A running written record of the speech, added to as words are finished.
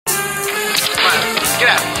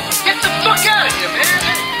you,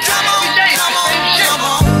 man. Come on, Every day, come on, same shit. come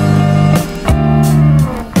on.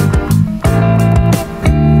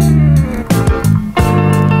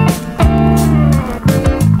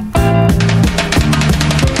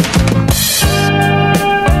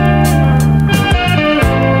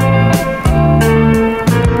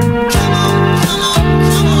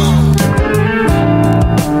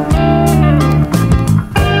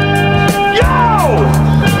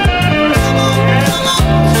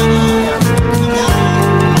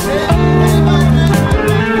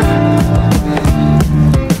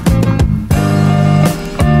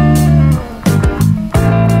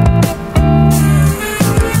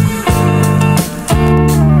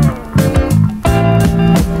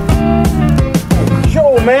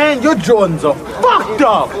 Man, your Jordans are fucked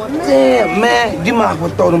up. Damn, man, you might as well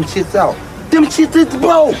throw them shits out. Them shits is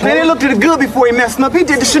broke. Man, they looked at it good before he messed them up. He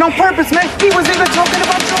did the shit on purpose, man. He was even talking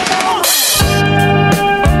about your mom.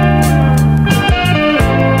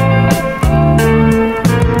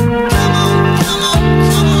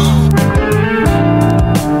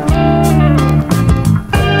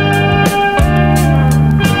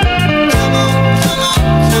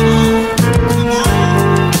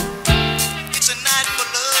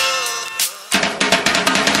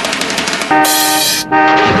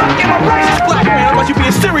 You be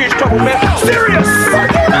in serious trouble, man. Serious!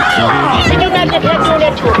 Did you not get doing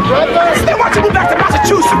that to a brother? Then why'd you move back to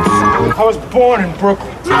Massachusetts? I was born in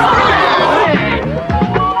Brooklyn.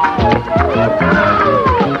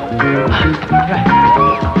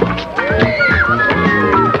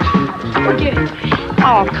 Forget it.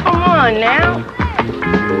 Oh, come on now.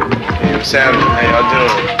 Hey, what's happening? How y'all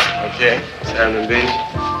doing? Okay? What's happening, baby?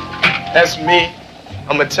 That's me.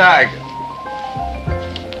 I'm a tiger.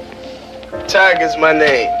 Tiger's my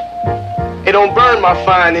name. It don't burn my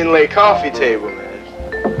fine inlay coffee table, man.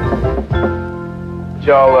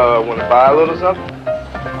 Y'all wanna buy a little something?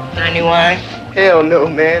 91. Hell no,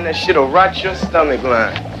 man. That shit'll rot your stomach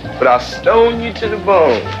line. But I'll stone you to the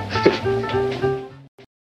bone.